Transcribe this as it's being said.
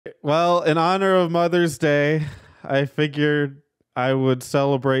Well, in honor of Mother's Day, I figured I would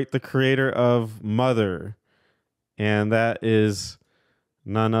celebrate the creator of Mother, and that is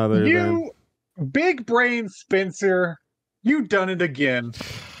none other than. You big brain Spencer, you done it again.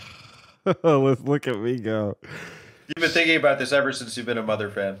 Let's look at me go. You've been thinking about this ever since you've been a Mother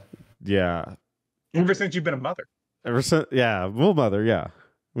fan. Yeah. Ever since you've been a mother. Ever since, yeah, well, Mother, yeah.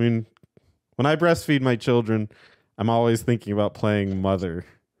 I mean, when I breastfeed my children, I'm always thinking about playing Mother.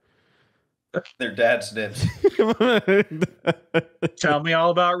 Their dad's nibs. Tell me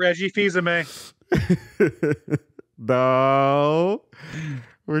all about Reggie Fils-Aimé. No.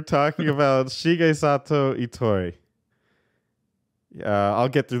 We're talking about Shigesato Itoi. I'll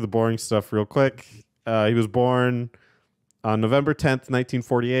get through the boring stuff real quick. He was born on November 10th,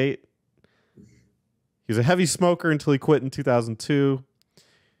 1948. He was a heavy smoker until he quit in 2002.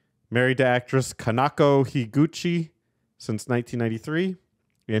 Married to actress Kanako Higuchi since 1993.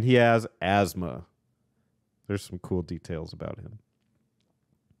 And he has asthma. There's some cool details about him.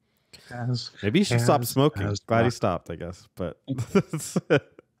 Maybe he should stop smoking. Glad he stopped, I guess. But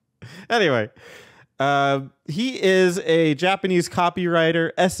anyway, he is a Japanese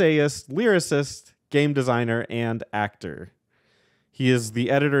copywriter, essayist, lyricist, game designer, and actor. He is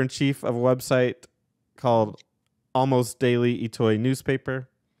the editor-in-chief of a website called Almost Daily Itoi newspaper.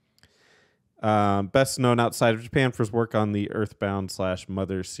 Best known outside of Japan for his work on the Earthbound /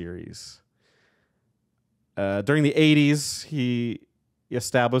 Mother series. During the 80s, he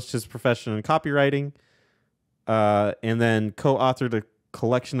established his profession in copywriting and then co-authored a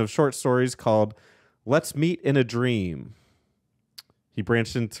collection of short stories called Let's Meet in a Dream. He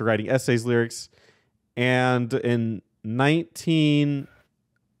branched into writing essays, lyrics, and in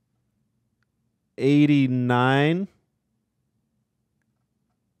 1989,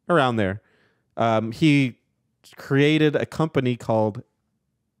 around there, he created a company called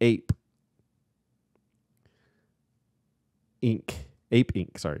Ape Inc.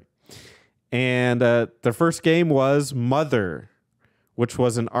 Sorry. And their first game was Mother, which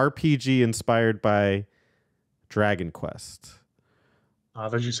was an RPG inspired by Dragon Quest. Oh,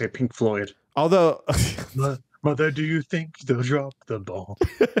 did you say Pink Floyd? Although, Mother, do you think they'll drop the ball?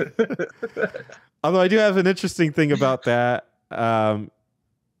 although I do have an interesting thing about that.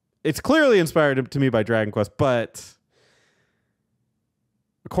 It's clearly inspired to me by Dragon Quest, but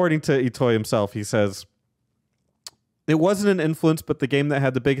according to Itoi himself, he says, it wasn't an influence, but the game that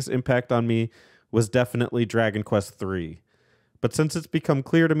had the biggest impact on me was definitely Dragon Quest III. But since it's become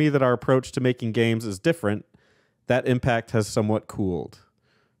clear to me that our approach to making games is different, that impact has somewhat cooled.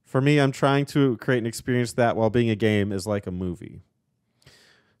 For me, I'm trying to create an experience that, while being a game, is like a movie.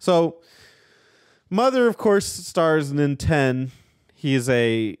 So, Mother, of course, stars Nin 10. He's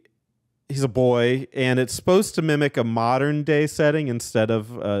a boy, and it's supposed to mimic a modern day setting instead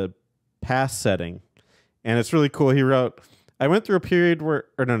of a past setting. And it's really cool. He wrote, I went through a period where,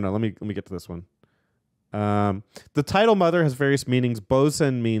 or no, let me get to this one. The title Mother has various meanings.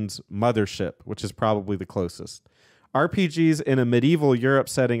 Bozen means mothership, which is probably the closest. RPGs in a medieval Europe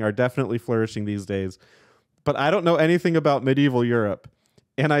setting are definitely flourishing these days, but I don't know anything about medieval Europe,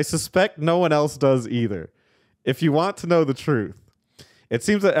 and I suspect no one else does either. If you want to know the truth, it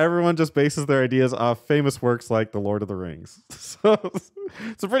seems that everyone just bases their ideas off famous works like The Lord of the Rings. So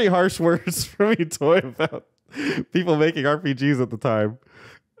it's a pretty harsh words from Itoi about people making RPGs at the time.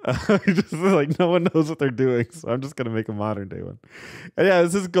 Just like no one knows what they're doing, so I'm just gonna make a modern day one. And yeah,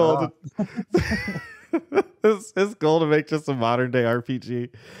 it's his goal. His goal to make just a modern day RPG,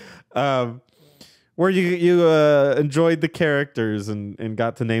 where you enjoyed the characters and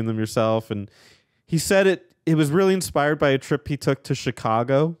got to name them yourself. And he said it was really inspired by a trip he took to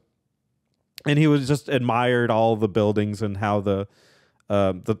Chicago, and he was just admired all the buildings and how the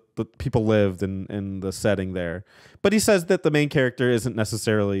people lived in the setting there. But he says that the main character isn't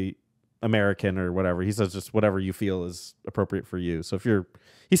necessarily American or whatever. He says just whatever you feel is appropriate for you. So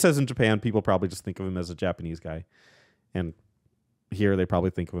he says in Japan, people probably just think of him as a Japanese guy. And here they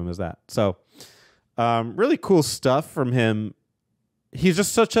probably think of him as that. So really cool stuff from him. He's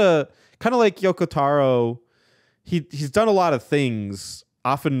just such a, kind of like Yoko Taro, he's done a lot of things,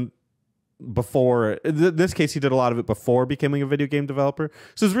 often before. In this case, he did a lot of it before becoming a video game developer.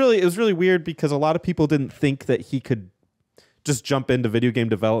 So it was really weird because a lot of people didn't think that he could just jump into video game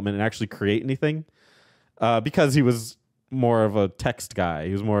development and actually create anything, because he was more of a text guy.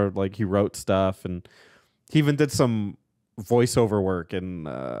 He was more like he wrote stuff, and he even did some voiceover work. And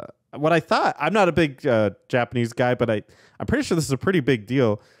what I thought, I'm not a big Japanese guy, but I'm pretty sure this is a pretty big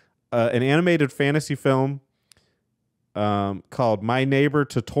deal. An animated fantasy film called My Neighbor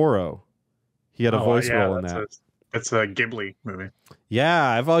Totoro. He had a voice role in that. It's a Ghibli movie.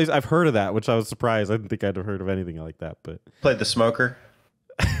 Yeah, I've heard of that, which I was surprised. I didn't think I'd have heard of anything like that, but Played the smoker.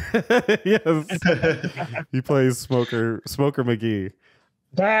 yes, he plays Smoker McGee.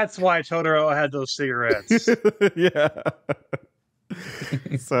 That's why Totoro had those cigarettes. Yeah.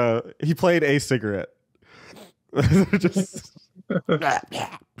 So he played a cigarette. Just.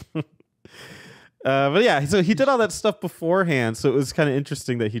 But yeah, so he did all that stuff beforehand, so it was kind of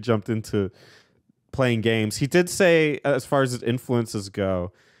interesting that he jumped into playing games. He did say, as far as his influences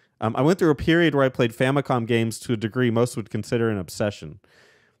go, I went through a period where I played Famicom games to a degree most would consider an obsession.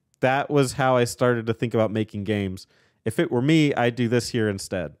 That was how I started to think about making games. If it were me, I'd do this here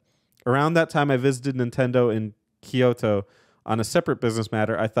instead. Around that time, I visited Nintendo in Kyoto on a separate business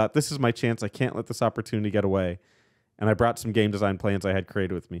matter. I thought, this is my chance. I can't let this opportunity get away. And I brought some game design plans I had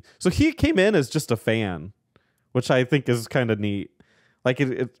created with me. So he came in as just a fan, which I think is kind of neat. Like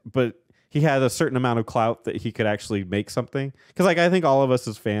but he had a certain amount of clout that he could actually make something. Because like I think all of us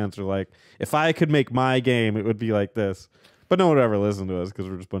as fans are like, if I could make my game, it would be like this. But no one would ever listen to us because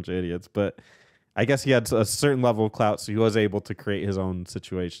we're just a bunch of idiots. But I guess he had a certain level of clout, so he was able to create his own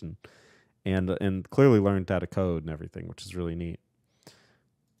situation, and clearly learned how to code and everything, which is really neat.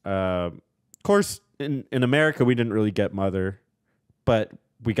 Of course, in America, we didn't really get Mother, but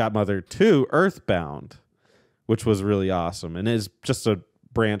we got Mother 2, Earthbound, which was really awesome, and is just a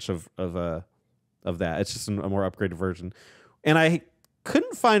branch of that. It's just a more upgraded version, and I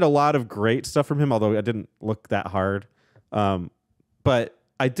couldn't find a lot of great stuff from him, although I didn't look that hard. But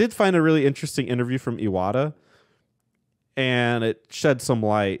I did find a really interesting interview from Iwata, and it shed some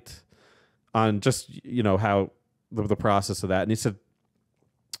light on just, how the process of that. And he said,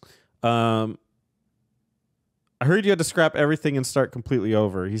 I heard you had to scrap everything and start completely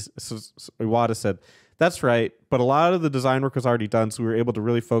over. Iwata said, that's right, but a lot of the design work was already done, so we were able to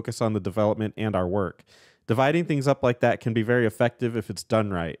really focus on the development and our work. Dividing things up like that can be very effective if it's done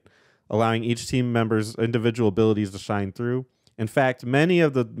right, allowing each team member's individual abilities to shine through. In fact, many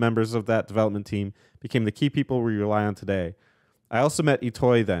of the members of that development team became the key people we rely on today. I also met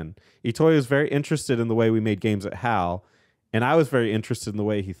Itoi then. Itoi was very interested in the way we made games at HAL, and I was very interested in the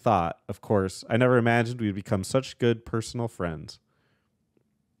way he thought. Of course, I never imagined we'd become such good personal friends.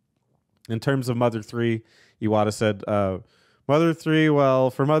 In terms of Mother 3, Iwata said, Mother 3, well,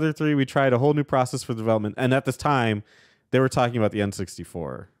 for Mother 3, we tried a whole new process for development, and at this time, they were talking about the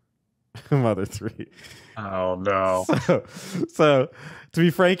N64. Mother 3. Oh, no. So, to be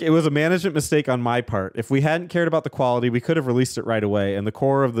frank, it was a management mistake on my part. If we hadn't cared about the quality, we could have released it right away, and the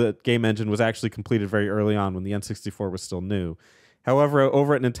core of the game engine was actually completed very early on when the N64 was still new. However,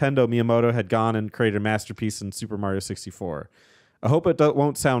 over at Nintendo, Miyamoto had gone and created a masterpiece in Super Mario 64. I hope it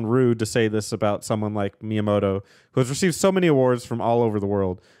won't sound rude to say this about someone like Miyamoto, who has received so many awards from all over the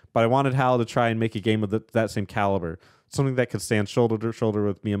world, but I wanted HAL to try and make a game of that same caliber, something that could stand shoulder to shoulder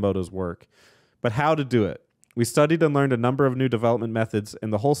with Miyamoto's work. But how to do it? We studied and learned a number of new development methods,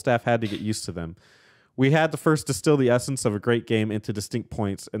 and the whole staff had to get used to them. We had to first distill the essence of a great game into distinct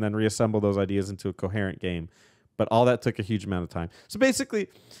points and then reassemble those ideas into a coherent game. But all that took a huge amount of time. So basically,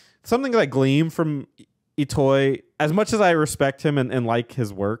 something that I glean from Itoi, as much as I respect him and like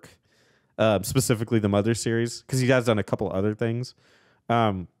his work, specifically the Mother series, because he has done a couple other things,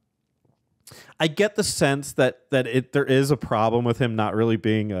 I get the sense that there is a problem with him not really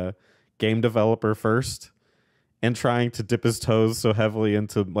being a game developer first and trying to dip his toes so heavily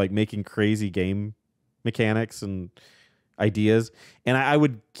into like making crazy game mechanics and ideas. And I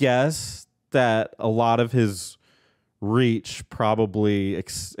would guess that a lot of his reach probably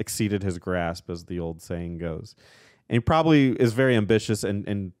exceeded his grasp, as the old saying goes. And he probably is very ambitious,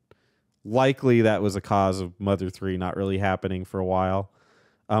 and likely that was a cause of Mother 3 not really happening for a while.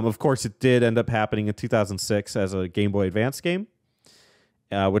 Of course, it did end up happening in 2006 as a Game Boy Advance game,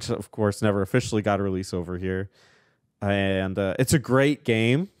 which, of course, never officially got a release over here. And it's a great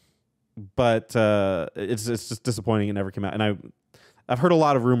game, but it's just disappointing it never came out. And I've heard a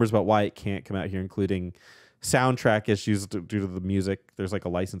lot of rumors about why it can't come out here, including soundtrack issues due to the music. There's like a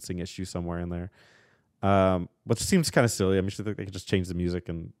licensing issue somewhere in there, which seems kind of silly. I mean, they could just change the music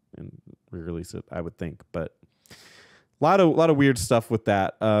and re-release it, I would think. But a lot of weird stuff with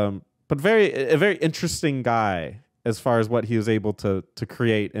that. But a very interesting guy as far as what he was able to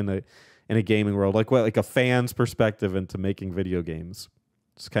create in a gaming world, like a fan's perspective into making video games.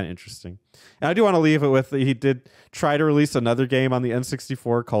 It's kind of interesting. And I do want to leave it with, he did try to release another game on the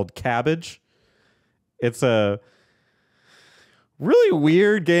N64 called Cabbage. It's a really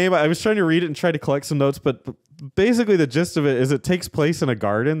weird game. I was trying to read it and try to collect some notes, but basically the gist of it is it takes place in a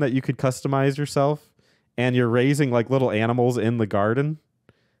garden that you could customize yourself, and you're raising like little animals in the garden.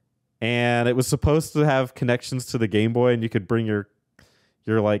 and it was supposed to have connections to the Game Boy, and you could bring your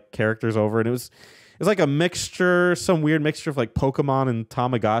like characters over, and it was like a mixture, some weird mixture of like Pokemon and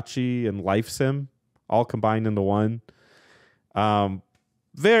Tamagotchi and Life Sim all combined into one.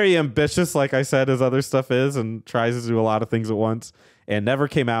 Very ambitious, like I said, as other stuff is, and tries to do a lot of things at once, and never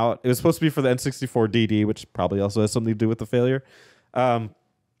came out. It was supposed to be for the N64 DD, which probably also has something to do with the failure.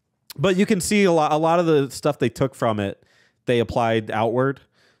 But you can see a lot of the stuff they took from it, they applied outward.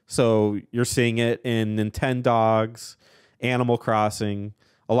 So you're seeing it in Nintendogs, Animal Crossing.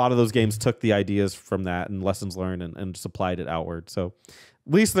 A lot of those games took the ideas from that and lessons learned and just applied it outward. So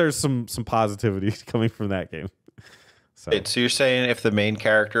at least there's some positivity coming from that game. So, Wait, so you're saying if the main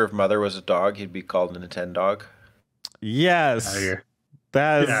character of Mother was a dog, he'd be called a Nintendog? yes,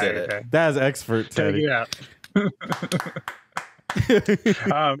 that is expert, Teddy. Yeah.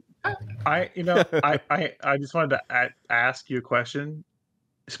 I just wanted to ask you a question,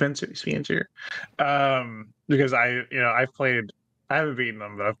 Spencer, because I've played. I haven't beaten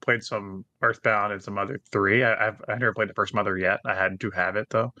them, but I've played some Earthbound and some other 3. I've never played the first Mother yet. I had to have it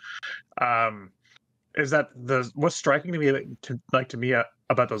though. Is that what's striking to me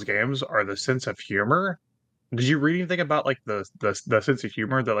about those games are the sense of humor. Did you read anything about like the sense of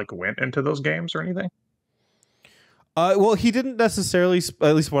humor that like went into those games or anything? Well, he didn't necessarily,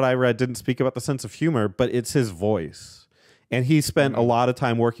 at least what I read, didn't speak about the sense of humor, but it's his voice. And he spent a lot of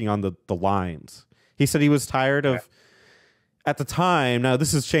time working on the lines. He said he was tired of, at the time, now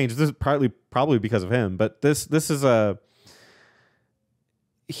this has changed, this is probably because of him, but this is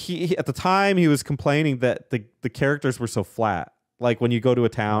he at the time he was complaining that the characters were so flat. Like when you go to a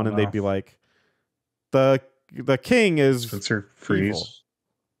town and they'd be like, the king is Spencer, freeze. evil.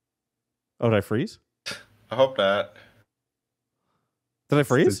 Oh, did I freeze? I hope not. Did I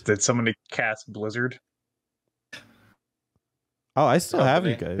freeze? Did somebody cast Blizzard? Oh, I still have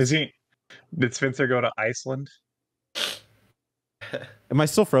you guys. Did Spencer go to Iceland? Am I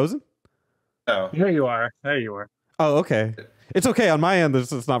still frozen? No. There you are. Oh, okay. It's okay on my end.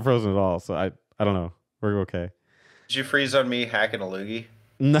 It's not frozen at all. So I don't know. We're okay. Did you freeze on me hacking a loogie?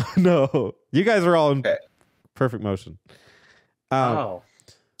 No. You guys are all in perfect motion. Oh.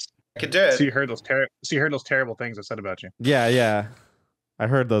 I could do it. So you heard those terrible things I said about you. Yeah. I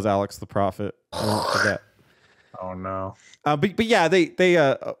heard those, Alex the Prophet. I won't forget. Oh no. But yeah, they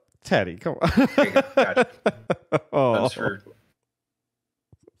Teddy, come on. Gotcha. Oh. That's for...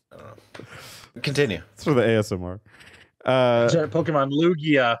 Continue. It's for the ASMR. Pokemon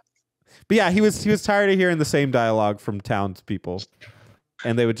Lugia. But yeah, he was tired of hearing the same dialogue from townspeople,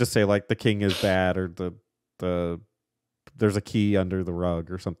 and they would just say like the king is bad or the there's a key under the rug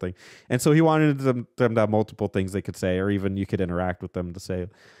or something. And so he wanted them to have multiple things they could say, or even you could interact with them to say.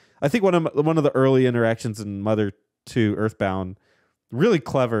 I think one of the early interactions in Mother 2 Earthbound, really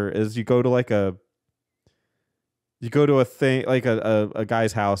clever, is you go to a thing like a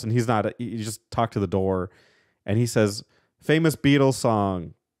guy's house, and you just talk to the door, and he says, famous Beatles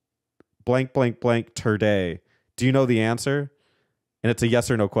song, blank blank blank today. Do you know the answer? And it's a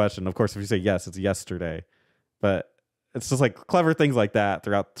yes or no question. Of course, if you say yes, it's yesterday. But it's just like clever things like that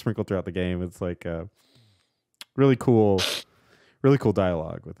sprinkled throughout the game. It's like really cool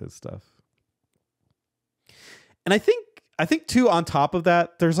dialogue with his stuff. And I think too, on top of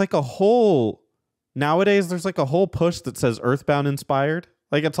that, there's like a whole push that says Earthbound inspired.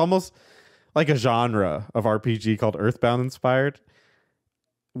 Like it's almost like a genre of RPG called Earthbound inspired,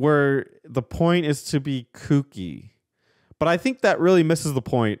 where the point is to be kooky. But I think that really misses the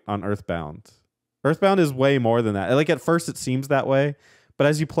point on Earthbound. Earthbound is way more than that. Like at first it seems that way, but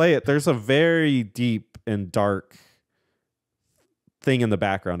as you play it, there's a very deep and dark thing in the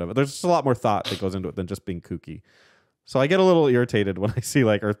background of it. There's just a lot more thought that goes into it than just being kooky. So I get a little irritated when I see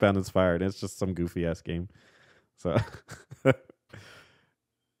like Earthbound inspired. It's just some goofy ass game. So I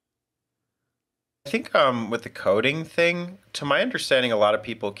think with the coding thing, to my understanding, a lot of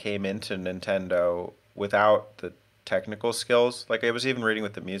people came into Nintendo without the technical skills. Like I was even reading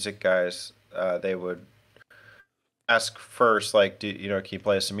with the music guys, they would ask first, like, can you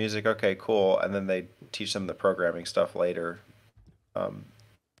play us some music? Okay, cool. And then they teach them the programming stuff later.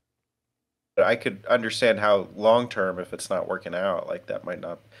 But I could understand how long term, if it's not working out, like that might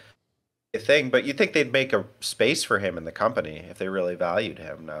not be a thing. But you think they'd make a space for him in the company if they really valued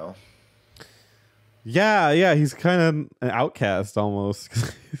him? No. Yeah, he's kind of an outcast almost.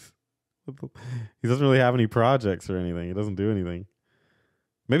 He doesn't really have any projects or anything. He doesn't do anything.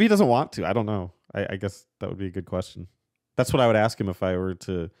 Maybe he doesn't want to. I don't know. I guess that would be a good question. That's what I would ask him if I were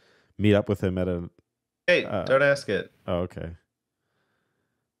to meet up with him at a... Hey, don't ask it. Oh, okay.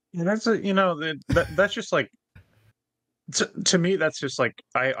 Yeah, that's just like To me, that's just like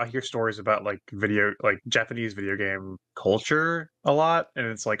I hear stories about like Japanese video game culture a lot, and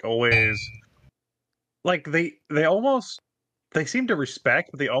it's like always like they seem to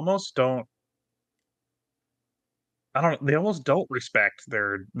respect, but they almost don't. I don't. They almost don't respect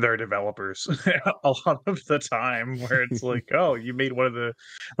their developers a lot of the time. Where it's like, oh, you made one of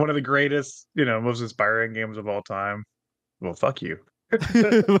the greatest, most inspiring games of all time. Well, fuck you.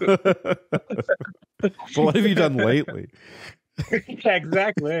 Well, what have you done lately? Yeah,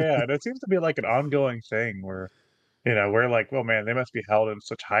 exactly. Yeah, and it seems to be like an ongoing thing where we're like, well, man, they must be held in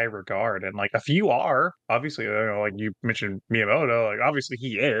such high regard, and like a few are obviously, like you mentioned Miyamoto, like obviously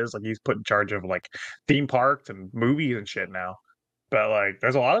he is like he's put in charge of like theme parks and movies and shit now, but like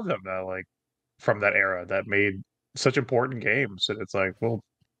there's a lot of them that like from that era that made such important games, and it's like, well,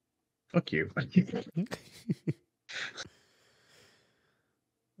 fuck you.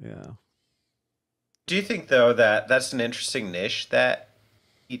 Yeah. Do you think though that that's an interesting niche that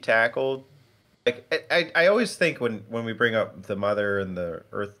he tackled? Like I always think when we bring up the mother and the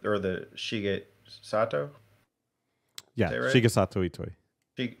earth or the Shigesato, Yeah, is that right? Shigesato Itoi.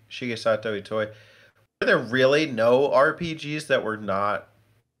 Shigesato Itoi. Were there really no RPGs that were not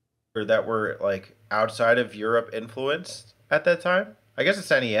or that were like outside of Europe influenced at that time? I guess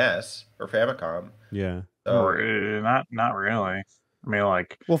it's NES or Famicom. Yeah. So Not really. I mean,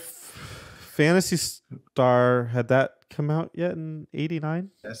 like, Well, Fantasy Star, had that come out yet in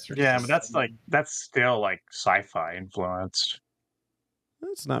 '89? yeah, but that's still like sci-fi influenced.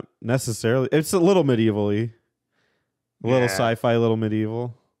 It's not necessarily. It's a little medievally. A little Yeah. sci-fi, a little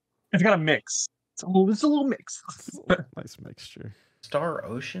medieval. It's got a mix. It's a little mix. It's a nice mixture. Star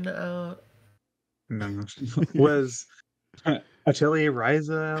Ocean out. No. Was Atelier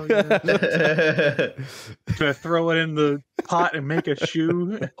Ryza out yet? To throw it in the pot and make a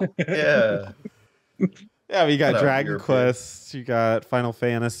shoe? Yeah. Yeah, you got No, Dragon European. Quest, you got Final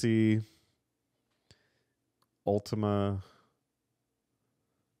Fantasy, Ultima.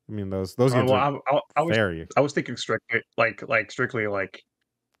 I mean, those games are very. I was thinking strictly strictly like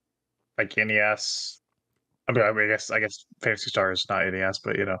NES. I mean, I guess Fantasy Star is not NES,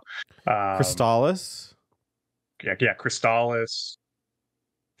 but Crystallis. yeah, Crystallis,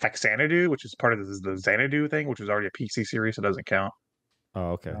 Xanadu, which is part of the Xanadu thing, which was already a PC series, so it doesn't count.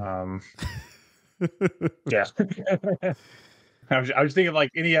 Oh, okay. Yeah. I was thinking like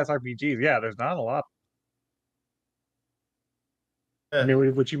NES RPGs. Yeah, there's not a lot. I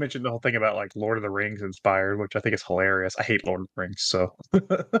mean, which you mentioned the whole thing about like Lord of the Rings inspired, which I think is hilarious. I hate Lord of the Rings, so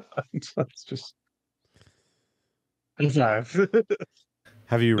it's just.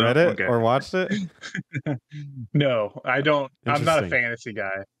 Have you read it or watched it? No, I don't. I'm not a Interesting. fantasy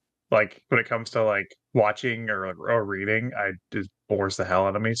guy. Like when it comes to like watching or reading, I just bores the hell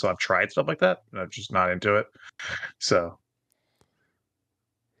out of me. So I've tried stuff like that, and I'm just not into it. So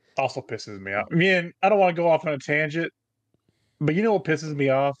also pisses me off. I mean, I don't want to go off on a tangent, but you know what pisses me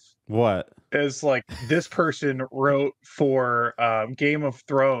off What? is like this person wrote for Game of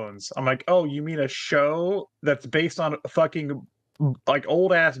Thrones. I'm like, oh, you mean a show that's based on fucking like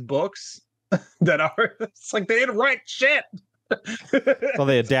old ass books that are? It's like they didn't write shit. So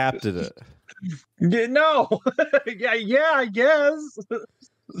they adapted it. Yeah, no. yeah, I guess.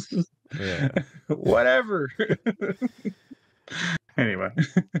 Yeah. Whatever. Anyway.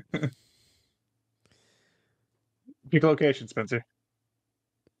 Pick a location, Spencer.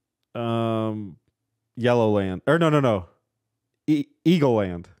 Yellow Land. Or no. Eagle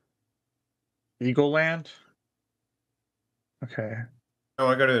Land. Eagle Land? Okay. I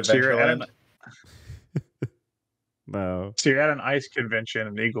want to go to So you're Adventureland. No. So you're at an ice convention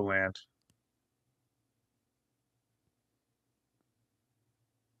in Eagle Land.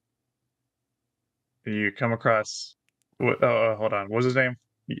 You come across. Hold on. What was his name?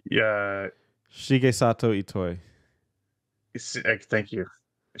 Yeah. Shigesato Itoi. Thank you,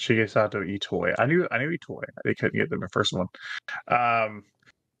 Shigesato Itoi. I knew Itoi. They couldn't get them the first one.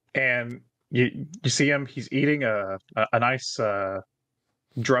 And you see him. He's eating a nice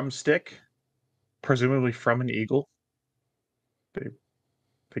drumstick, presumably from an eagle.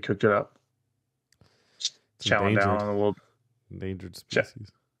 They cooked it up. It's Chowing down on a little. Endangered species.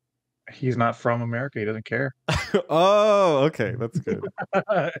 He's not from America. He doesn't care. Oh, okay. That's good.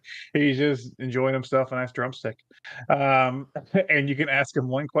 He's just enjoying himself a nice drumstick. And you can ask him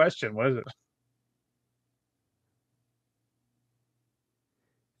one question. What is it?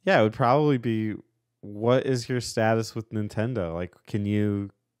 Yeah, it would probably be, what is your status with Nintendo? Like, can you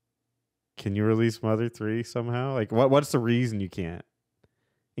release Mother 3 somehow? Like, what's the reason you can't?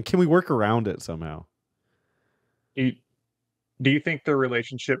 And can we work around it somehow? Do you think their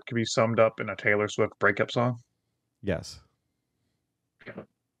relationship could be summed up in a Taylor Swift breakup song? Yes.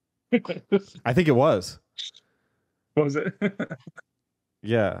 I think it was. What was it?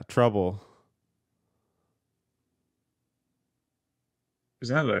 Yeah, Trouble. Is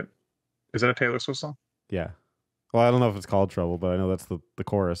that a Taylor Swift song? Yeah. Well, I don't know if it's called Trouble, but I know that's the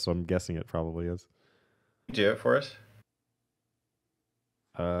chorus, so I'm guessing it probably is. Do it for us.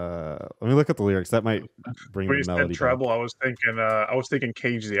 Let me look at the lyrics. That might bring When you the said melody Trouble, back. I was thinking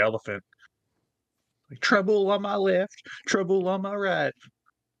Cage the Elephant. Like, trouble on my left, trouble on my right.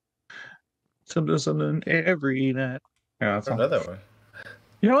 Something every night. Yeah, that's Another one.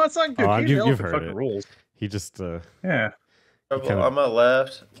 You know that song? Dude, Oh, Cage the you've Elephant heard fucking it. rules. He just Yeah. Trouble kinda- on my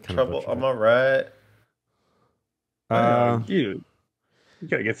left, kinda trouble butchered on it. my right. You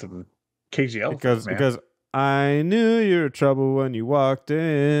gotta get some Cage the Elephant, man. because I knew you were trouble when you walked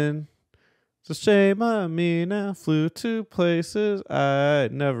in. It's a shame on me now. Flew to places I'd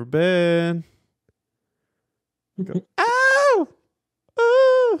never been. Ow!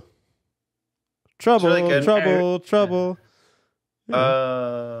 Ooh! Trouble, really good. trouble.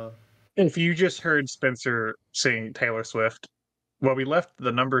 If you just heard Spencer sing Taylor Swift, well, we left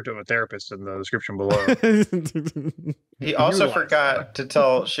the number to a therapist in the description below. He also realize forgot to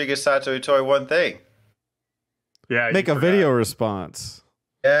tell Shigesato Itoi one thing. Yeah, Make a video response.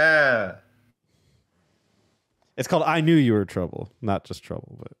 Yeah. It's called I Knew You Were Trouble. Not just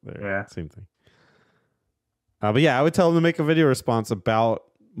Trouble, but Yeah. same thing. But yeah, I would tell him to make a video response about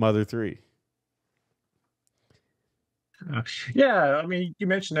Mother 3. Yeah, I mean, you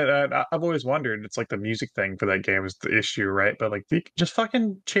mentioned it. I've always wondered. It's like the music thing for that game is the issue, right? But like, just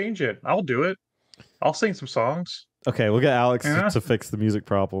fucking change it. I'll do it. I'll sing some songs. Okay, we'll get Alex Yeah. to fix the music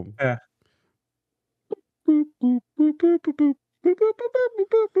problem. Yeah.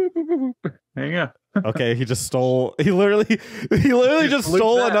 There you go. Okay, he literally just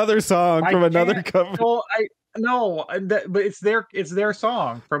stole that. another song from another company. But it's their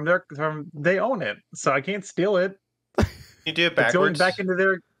song from they own it, so I can't steal it. You do it It's going backwards. back into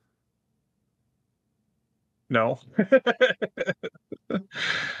their. No.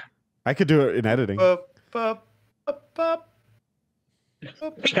 I could do it in editing. Bup, bup, bup, bup.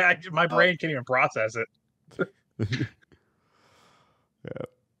 My brain can't even process it. Yeah.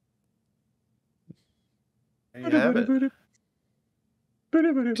 There you have it.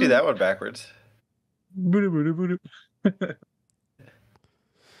 Do that one backwards.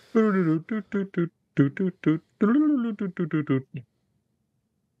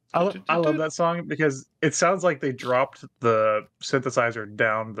 I love that song because it sounds like they dropped the synthesizer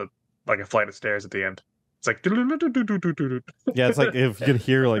down like a flight of stairs at the end. It's like Yeah, it's like if you could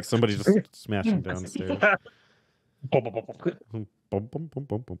hear like somebody just smashing downstairs. Bum, bum, bum, bum,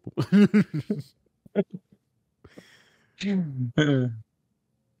 bum, bum.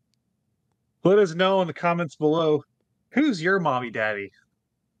 Let us know in the comments below, who's your mommy daddy?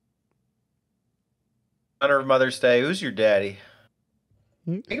 Honor of Mother's Day. Who's your daddy?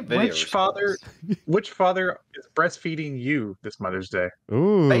 Make a video Which response. father is breastfeeding you this Mother's Day?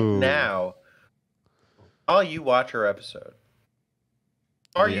 Ooh. Right now, while you watch our episode,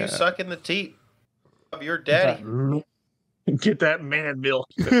 are you sucking the teat of your daddy? Get that man milk.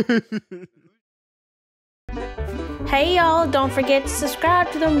 Hey y'all, don't forget to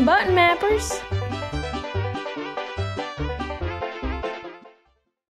subscribe to them button mappers.